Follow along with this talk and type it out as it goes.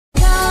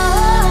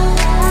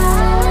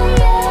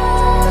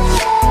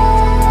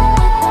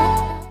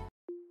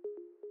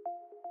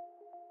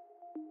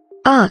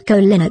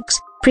Arco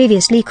Linux,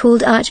 previously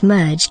called Arch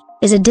Merge,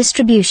 is a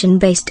distribution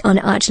based on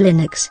Arch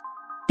Linux.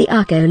 The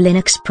Arco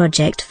Linux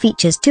project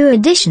features two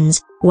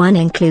editions. One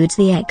includes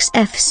the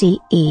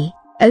XFCE,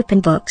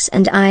 OpenBox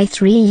and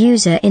i3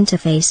 user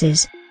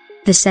interfaces.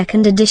 The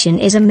second edition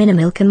is a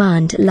minimal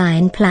command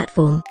line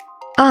platform.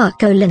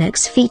 Arco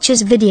Linux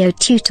features video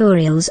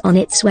tutorials on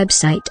its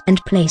website and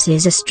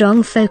places a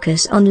strong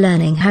focus on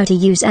learning how to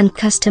use and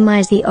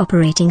customize the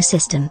operating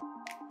system.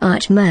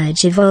 Arch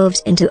Merge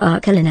evolves into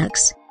Arco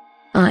Linux.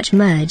 Arch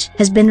Merge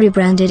has been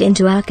rebranded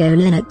into Arco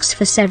Linux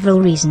for several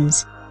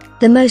reasons.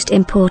 The most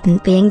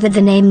important being that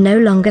the name no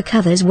longer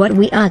covers what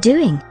we are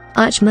doing.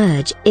 Arch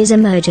Merge is a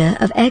merger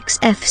of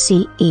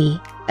XFCE,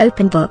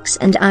 OpenBox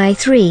and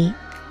i3.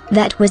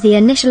 That was the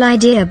initial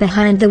idea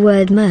behind the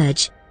word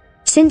merge.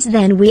 Since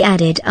then we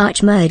added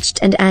Arch Merged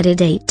and added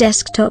 8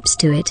 desktops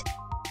to it.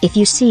 If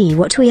you see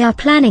what we are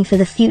planning for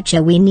the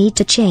future, we need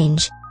to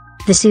change.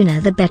 The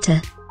sooner the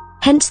better.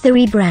 Hence the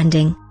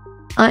rebranding.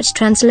 Arch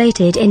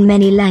translated in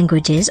many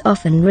languages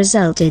often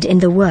resulted in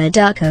the word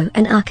Arco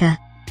and Arca.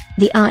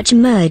 The Arch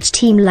Merge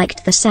team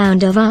liked the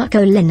sound of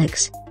Arco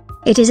Linux.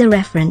 It is a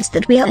reference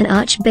that we are an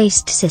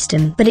Arch-based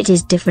system, but it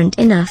is different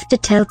enough to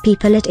tell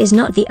people it is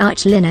not the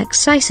Arch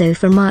Linux ISO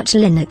from Arch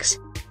Linux.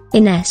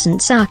 In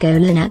essence, Arco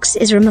Linux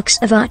is a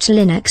remix of Arch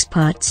Linux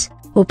parts,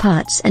 or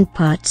parts and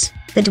parts,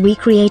 that we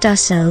create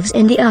ourselves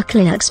in the Arch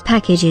Linux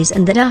packages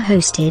and that are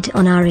hosted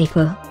on our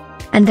repo.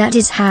 And that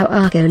is how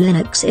Arco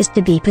Linux is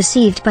to be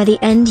perceived by the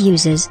end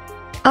users.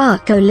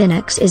 Arco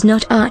Linux is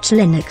not Arch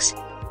Linux.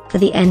 For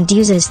the end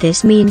users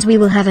this means we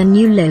will have a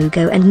new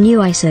logo and new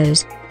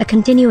ISOs, a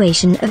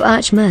continuation of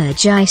Arch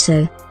Merge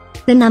ISO.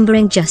 The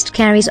numbering just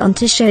carries on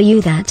to show you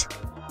that.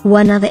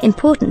 One other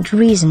important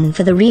reason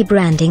for the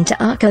rebranding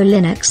to Arco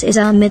Linux is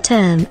our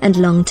midterm and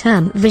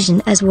long-term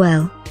vision as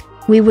well.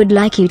 We would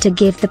like you to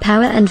give the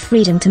power and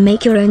freedom to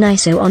make your own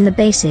ISO on the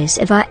basis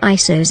of our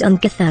ISOs on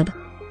GitHub.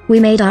 We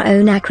made our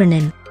own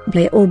acronym,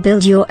 BLE, or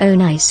Build Your Own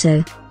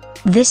ISO.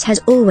 This has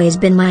always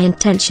been my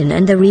intention,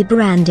 and the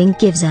rebranding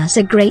gives us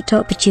a great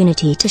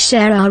opportunity to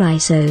share our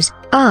ISOs,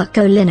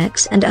 Arco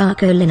Linux and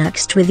Arco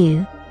Linuxed, with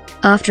you.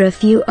 After a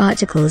few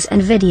articles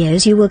and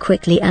videos you will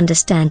quickly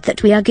understand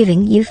that we are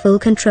giving you full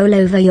control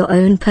over your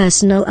own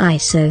personal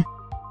ISO.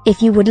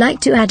 If you would like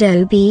to add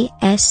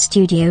OBS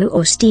Studio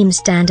or Steam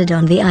Standard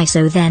on the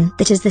ISO, then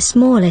that is the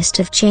smallest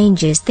of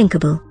changes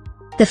thinkable.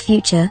 The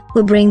future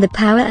will bring the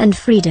power and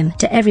freedom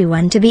to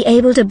everyone to be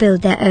able to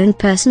build their own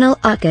personal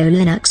Arco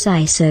Linux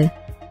ISO.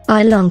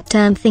 Our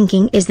long-term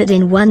thinking is that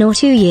in 1 or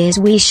 2 years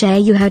we share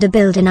you how to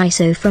build an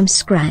ISO from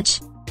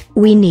scratch.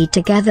 We need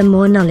to gather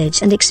more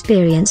knowledge and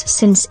experience,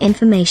 since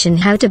information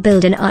how to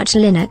build an Arch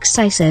Linux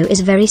ISO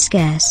is very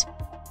scarce.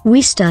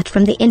 We start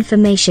from the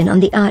information on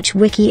the Arch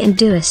Wiki and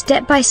do a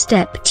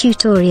step-by-step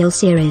tutorial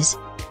series.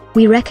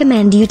 We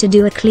recommend you to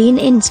do a clean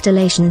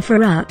installation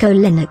for Arco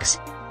Linux.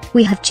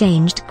 We have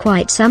changed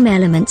quite some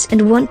elements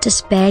and want to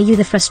spare you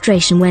the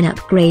frustration when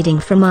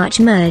upgrading from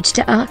Arch Merge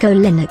to Arco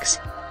Linux.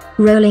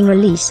 Rolling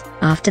release.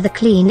 After the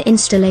clean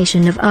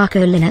installation of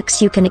Arco Linux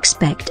you can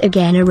expect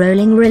again a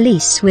rolling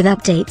release with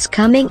updates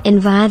coming in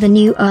via the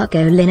new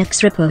Arco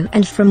Linux repo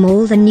and from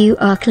all the new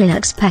Arch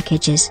Linux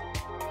packages.